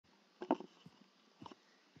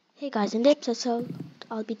Hey guys, in this episode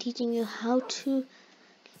I'll be teaching you how to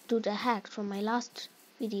do the hack from my last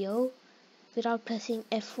video without pressing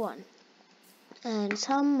F1, and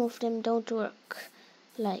some of them don't work,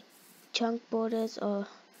 like chunk borders or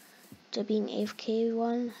the being AFK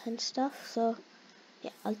one and stuff. So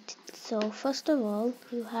yeah, so first of all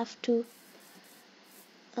you have to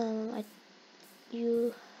I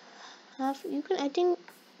think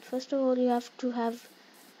first of all you have to have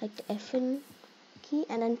like the F1 key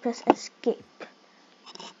and then press escape,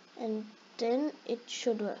 and then it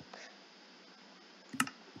should work.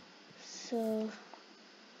 So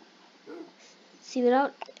see,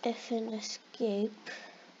 without F and escape,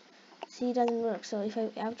 C doesn't work. So if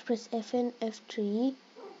I have to press F and F3,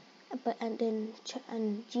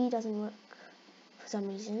 and G doesn't work for some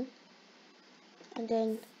reason, and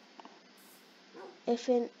then F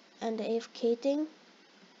and the AFK thing,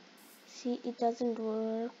 see, it doesn't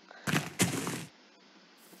work.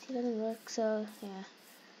 See, it doesn't work. So yeah.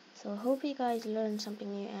 So hope you guys learned something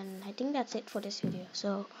new, and I think that's it for this video.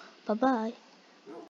 So bye bye.